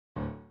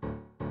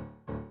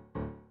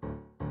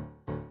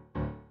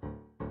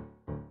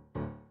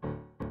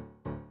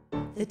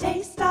The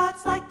day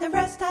starts like the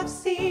rest I've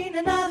seen,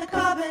 another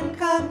carbon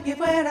copy of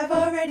where I've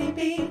already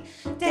been.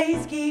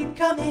 Days keep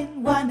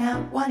coming, one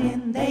out, one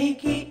in, they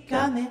keep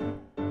coming.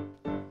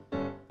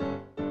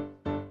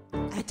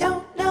 I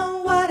don't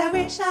know what I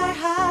wish I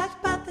had,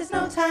 but there's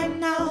no time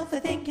now for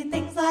thinking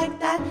things like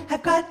that.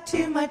 I've got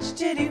too much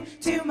to do,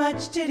 too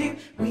much to do.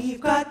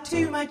 We've got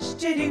too much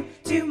to do,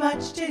 too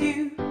much to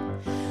do.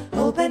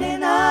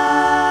 Opening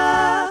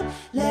up,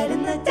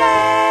 letting the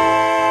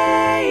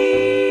day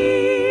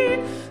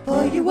in.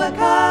 Before you wake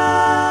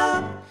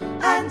up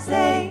and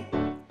say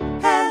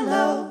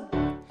hello,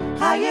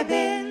 how you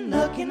been?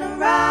 Looking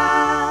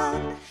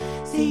around,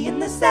 seeing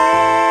the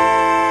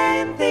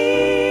same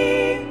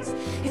things.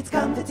 It's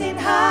comforting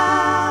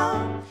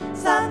how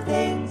some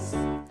things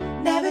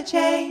never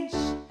change,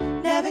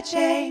 never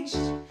change,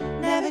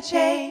 never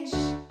change.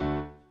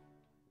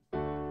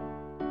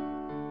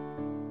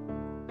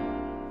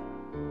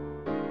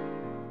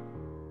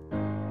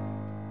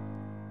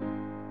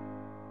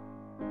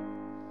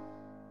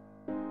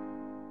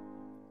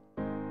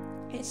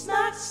 It's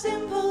not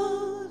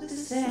simple to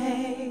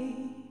say.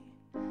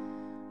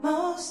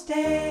 Most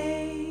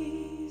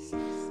days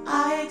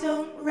I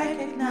don't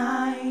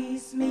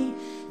recognize me,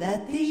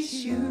 that these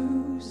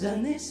shoes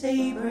and this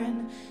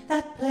apron,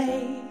 that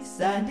place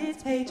and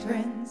its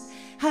patrons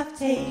have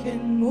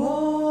taken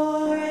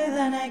more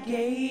than I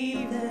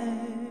gave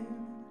them.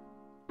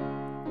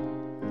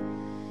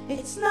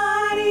 It's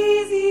not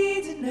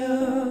easy to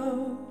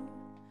know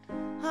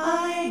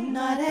I'm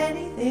not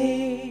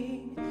anything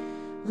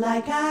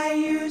like I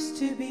used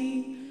to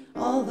be,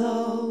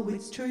 although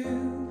it's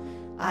true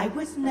I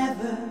was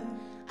never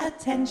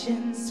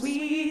attention's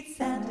sweet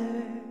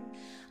center.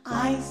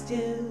 I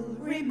still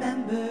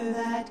remember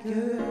that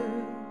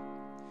girl.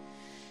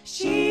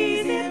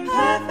 She's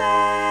imperfect,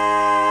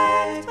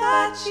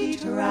 but she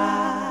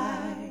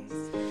tries.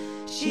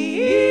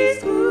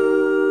 She's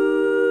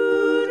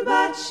good,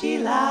 but she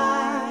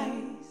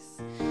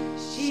lies.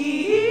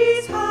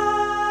 She's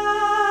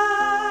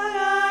hard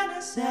on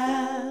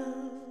herself.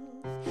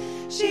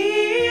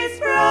 She's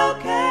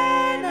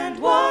broken and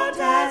won't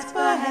ask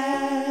for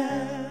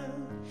help.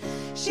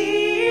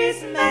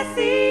 She's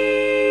messy,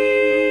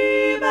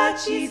 but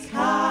she's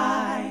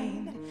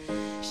kind.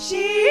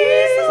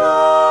 She's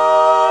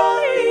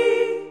lonely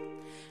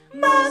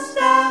most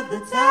of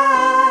the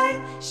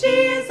time. She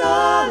is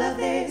all of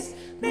this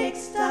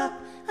mixed up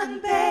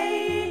and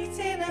baked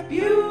in a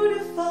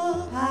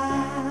beautiful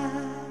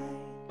pie.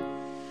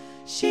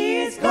 She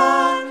is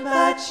gone,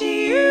 but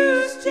she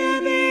used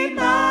to be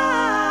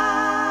mine.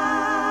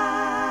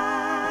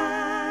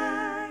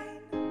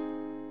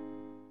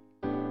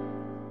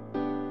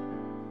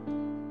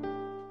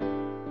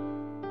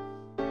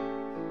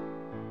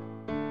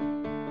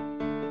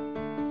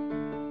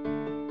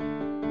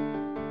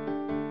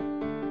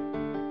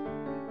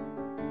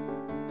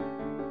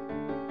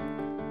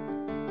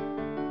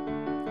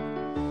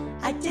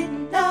 I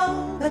didn't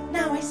know, but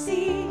now I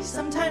see,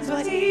 sometimes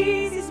what's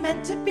easy is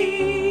meant to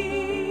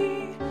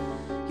be.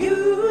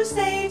 You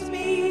saved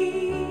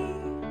me.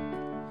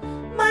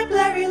 My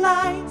blurry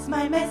lines,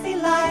 my messy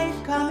life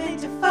come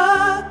into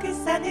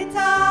focus and in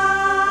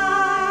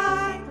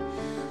time.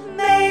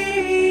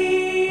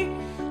 Maybe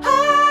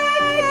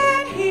I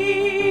can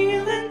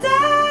heal and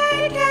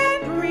I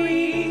can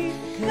breathe,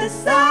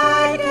 'cause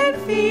I can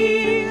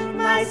feel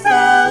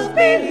myself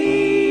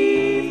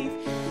believe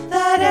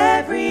that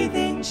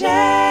everything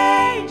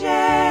changes.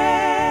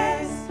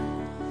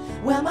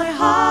 Well, my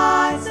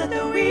heart's at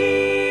the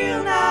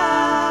wheel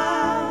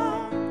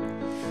now,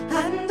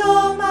 and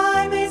all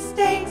my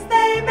mistakes,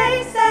 they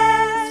make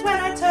sense when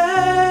I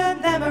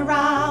turn them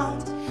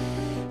around.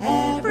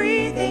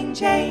 Everything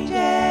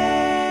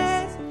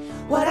changes.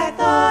 What I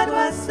thought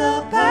was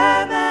so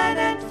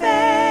permanent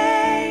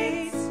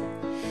fades,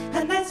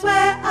 and I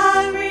swear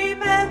I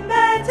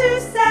remember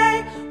to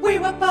say we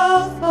were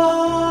both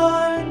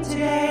born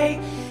today.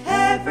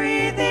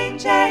 Everything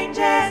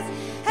changes,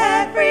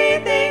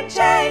 everything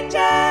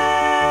changes,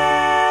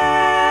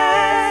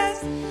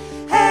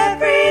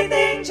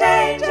 everything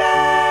changes,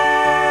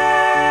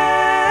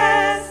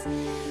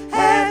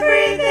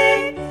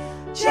 everything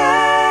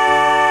changes,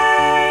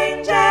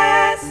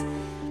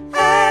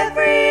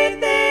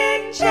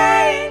 everything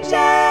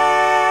changes.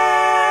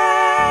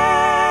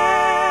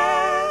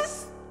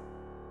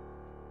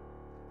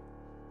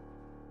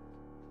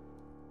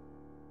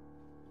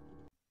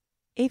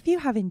 If you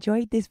have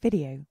enjoyed this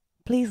video,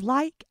 please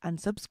like and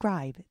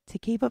subscribe to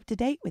keep up to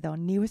date with our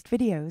newest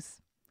videos.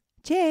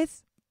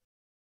 Cheers!